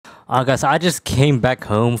Guys, I just came back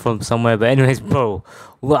home from somewhere, but anyways, bro,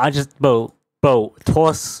 well, bro,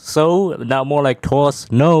 torso, not more like torso,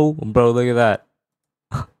 no, bro, look at that.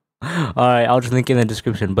 Alright, I'll just link in the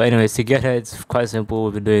description. But anyways, to get it, it's quite simple.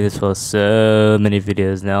 We've been doing this for so many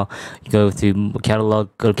videos now. You go to catalog,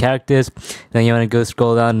 go to characters, then you want to go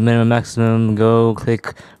scroll down, minimum, maximum, go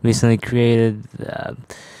click recently created,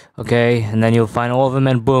 okay, and then you'll find all of them,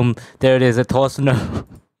 and boom, there it is, a torso, no.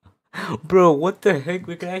 Bro, what the heck?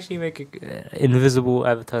 We can actually make an invisible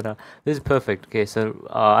avatar now. This is perfect. Okay, so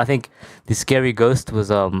I think the scary ghost was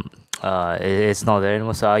it's not there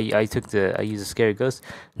anymore. So I used a scary ghost.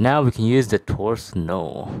 Now we can use the torso.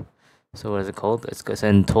 No. So what is it called? It's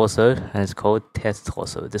in torso, and it's called test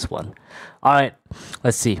torso. This one. All right,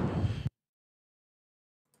 let's see.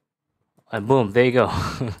 And boom, there you go.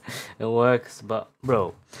 It works, but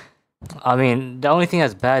bro. I mean, the only thing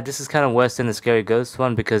that's bad, this is kind of worse than the Scary Ghost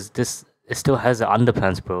one because it still has the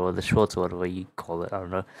underpants, bro, or the shorts, or whatever you call it. I don't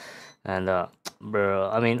know. And, bro,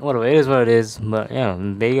 I mean, whatever, it is what it is. But, yeah,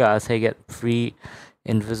 there you go. I say get free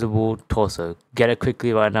invisible torso. Get it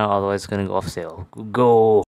quickly right now, otherwise it's gonna go off sale. Go!